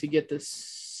playing game to get the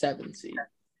 7 seed.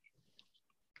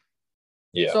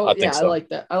 Yeah, so, I think so. I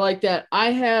like that.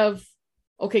 I have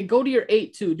okay, go to your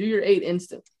 8 too. Do your 8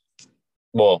 instant.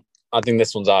 Well, I think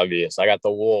this one's obvious. I got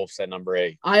the Wolves at number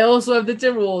 8. I also have the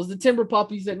Timberwolves, the Timber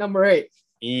Puppies at number 8.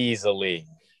 Easily.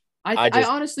 I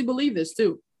honestly believe this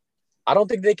too. I don't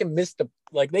think they can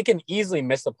they can easily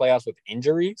miss the playoffs with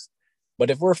injuries, but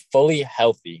if we're fully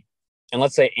healthy, and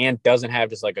let's say Ant doesn't have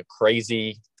just like a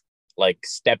crazy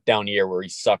step down year where he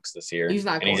sucks this year, he's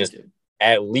not going to.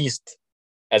 At least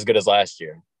as good as last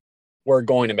year, we're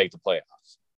going to make the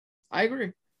playoffs. I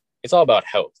agree. It's all about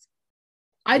health.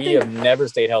 We have never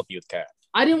stayed healthy with Cat.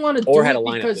 I didn't want to do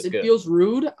it because it feels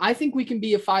rude. I think we can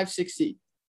be a 5-6 seed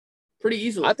pretty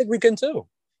easily. I think we can too.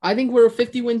 I think we're a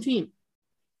 50-win team.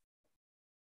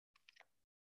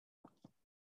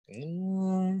 I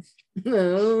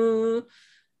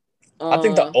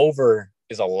think the over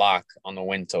is a lock on the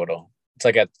win total. It's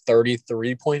like at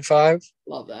 33.5.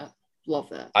 Love that. Love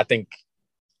that. I think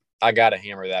I gotta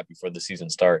hammer that before the season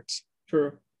starts.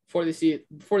 True. Before they see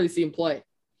him play.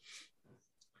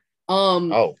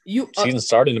 Season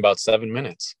started in about 7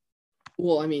 minutes.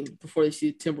 Well, I mean, before they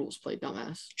see the Timberwolves play,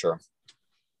 dumbass. Sure.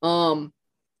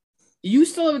 You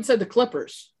still haven't said the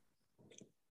Clippers.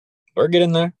 We're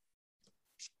getting there.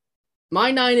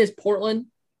 My 9 is Portland.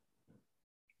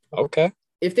 Okay.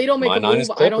 If they don't make My a 9 move, is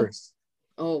I don't. Clippers.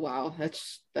 Oh wow,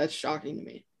 that's shocking to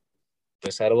me.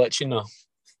 Just had to let you know.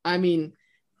 I mean,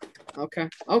 okay.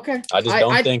 I just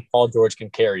don't think Paul George can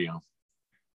carry him.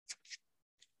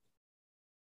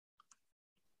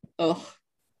 Ugh.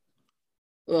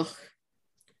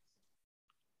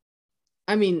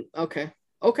 I mean, okay.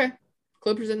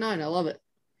 Clippers at 9. I love it.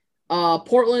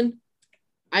 Portland.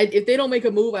 If they don't make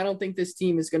a move, I don't think this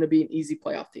team is going to be an easy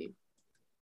playoff team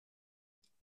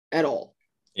at all.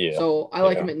 Yeah. So I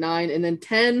like him at 9. And then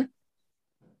 10,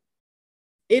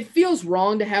 it feels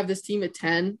wrong to have this team at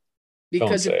 10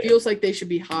 because it feels like they should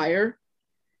be higher.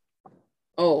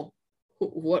 Oh,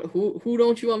 who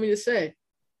don't you want me to say?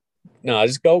 No,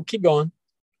 just keep going.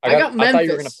 I got Memphis. I thought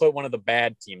you were going to put one of the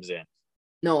bad teams in.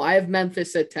 No, I have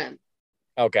Memphis at 10.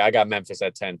 Okay, I got Memphis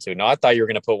at 10 too. No, I thought you were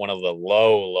going to put one of the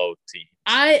low teams.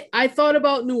 I thought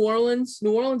about New Orleans.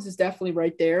 New Orleans is definitely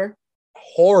right there.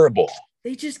 Horrible.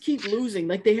 They just keep losing.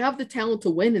 Like, they have the talent to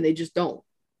win, and they just don't.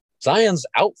 Zion's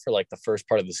out for, like, the first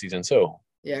part of the season, too.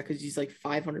 Yeah, because he's, like,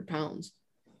 500 pounds.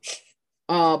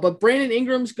 But Brandon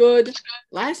Ingram's good.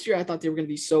 Last year, I thought they were going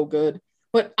to be so good.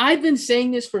 But I've been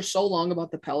saying this for so long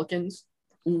about the Pelicans.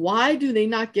 Why do they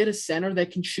not get a center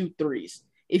that can shoot threes?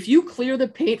 If you clear the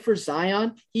paint for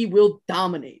Zion, he will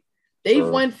dominate. They've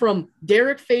went from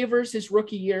Derek Favors his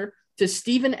rookie year to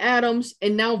Steven Adams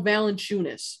and now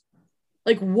Valanciunas.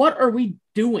 Like, what are we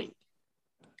doing?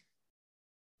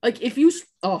 Like, if you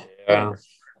yeah.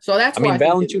 So that's why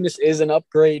Valanciunas is an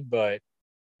upgrade, but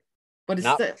it's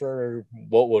not for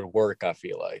what would work, I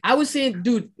feel like. I was saying,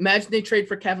 dude, imagine they trade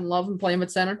for Kevin Love and play him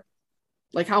at center.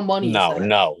 Like, how money is that?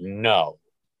 No.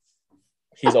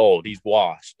 He's old. He's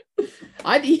washed.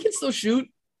 He can still shoot.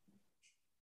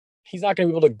 He's not going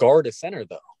to be able to guard a center,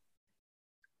 though.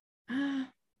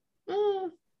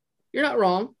 You're not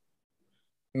wrong.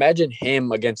 Imagine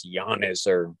him against Giannis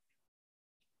or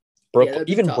Brook. Yeah,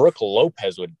 even tough. Brook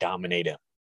Lopez would dominate him.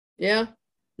 Yeah,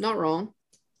 not wrong.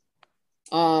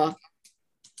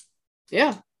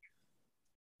 Yeah.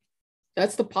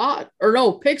 That's the pod. Or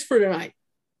no, picks for tonight.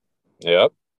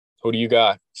 Yep. Who do you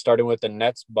got? Starting with the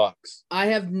Nets, Bucks. I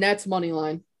have Nets money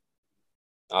line.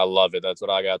 I love it. That's what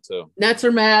I got too. Nets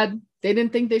are mad. They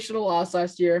didn't think they should have lost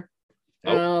last year.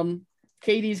 Nope.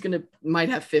 KD's might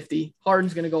have 50.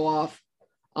 Harden's gonna go off.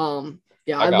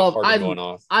 Yeah, I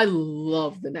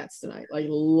love the Nets tonight. Like,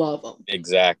 love them.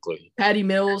 Exactly. Patty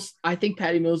Mills. I think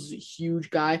Patty Mills is a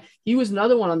huge guy. He was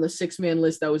another one on the 6-man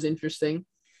list that was interesting.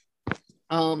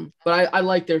 But I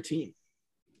like their team.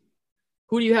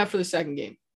 Who do you have for the second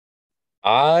game?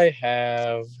 I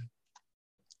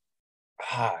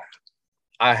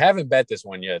haven't bet this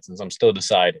one yet since I'm still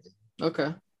deciding.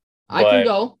 Okay. I can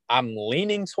go. I'm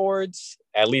leaning towards,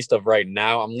 at least of right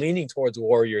now, I'm leaning towards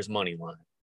Warriors money line.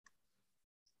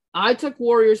 I took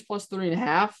Warriors plus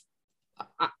 3.5.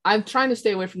 I'm trying to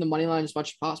stay away from the money line as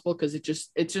much as possible because it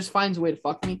just finds a way to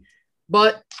fuck me.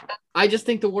 But I just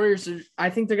think the Warriors I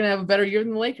think they're gonna have a better year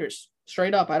than the Lakers.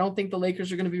 Straight up. I don't think the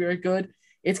Lakers are gonna be very good.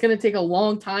 It's gonna take a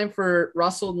long time for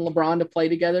Russell and LeBron to play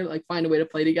together, like find a way to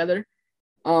play together.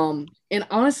 And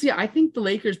honestly, I think the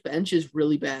Lakers bench is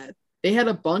really bad. They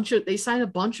signed a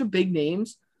bunch of big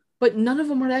names, but none of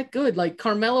them are that good. Like,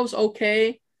 Carmelo's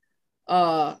okay.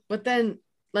 But then,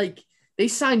 like, they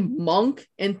signed Monk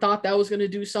and thought that was going to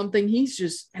do something. He's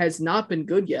just has not been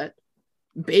good yet.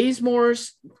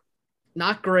 Bazemore's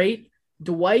not great.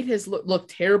 Dwight has looked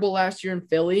terrible last year in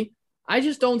Philly. I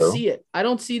just don't see it. I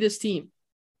don't see this team.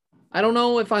 I don't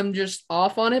know if I'm just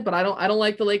off on it, but I don't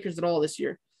like the Lakers at all this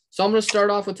year. So I'm going to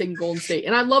start off with taking Golden State.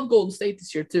 And I love Golden State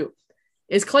this year too.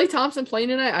 Is Klay Thompson playing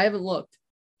tonight? I haven't looked.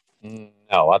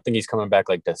 No, I think he's coming back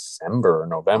like December or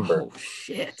November. Oh,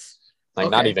 shit. Like,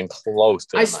 not even close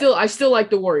to I still like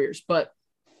the Warriors, but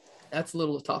that's a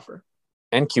little tougher.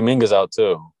 And Kuminga's out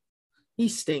too. He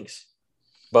stinks.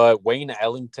 But Wayne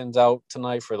Ellington's out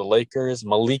tonight for the Lakers.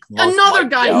 Malik Monk another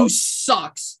guy who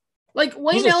sucks. Like,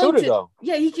 Wayne Ellington. Shooter, though.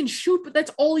 Yeah, he can shoot, but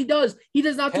that's all he does. He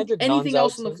does not do anything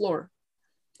else on the floor.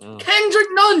 Oh. Kendrick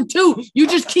Nunn, too. You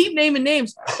just keep naming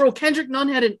names. Bro, Kendrick Nunn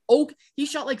had he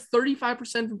shot like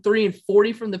 35% from three and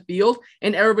 40 from the field,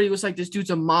 and everybody was like, this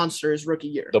dude's a monster his rookie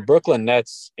year. The Brooklyn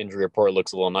Nets injury report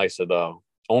looks a little nicer, though.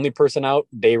 Only person out,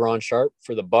 Day'Ron Sharpe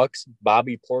for the Bucks.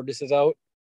 Bobby Portis is out.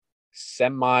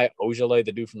 Semi Ojeleye,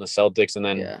 the dude from the Celtics, and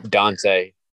then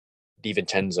Dante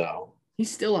DiVincenzo.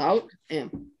 He's still out.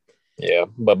 Damn. Yeah,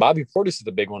 but Bobby Portis is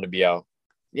the big one to be out.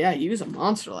 Yeah, he was a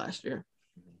monster last year.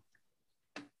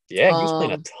 Yeah, he was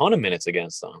playing a ton of minutes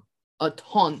against them. A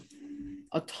ton.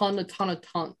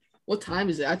 What time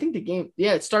is it? I think the game,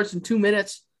 it starts in 2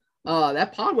 minutes.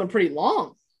 That pod went pretty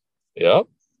long. Yep.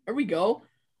 There we go.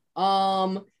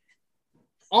 On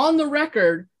the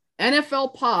record,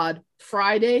 NFL pod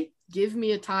Friday. Give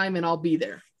me a time and I'll be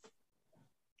there.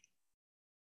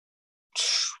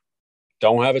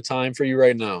 Don't have a time for you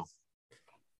right now.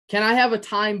 Can I have a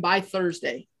time by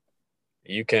Thursday?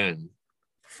 You can.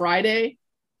 Friday,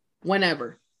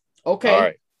 whenever. Okay. All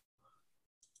right.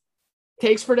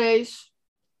 Takes for days.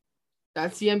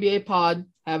 That's the NBA pod.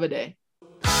 Have a day.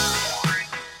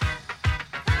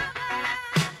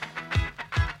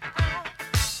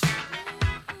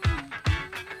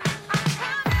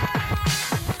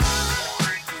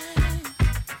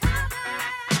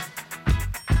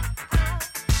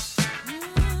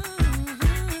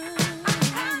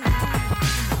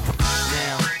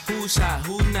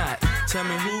 Tell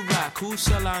me who rock, who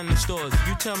sell out in the stores.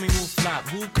 You tell me who flop,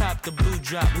 who cop the blue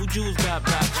drop, who jewels got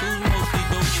blocks, who's mostly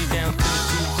Dolce down to the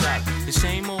tube top. The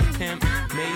same old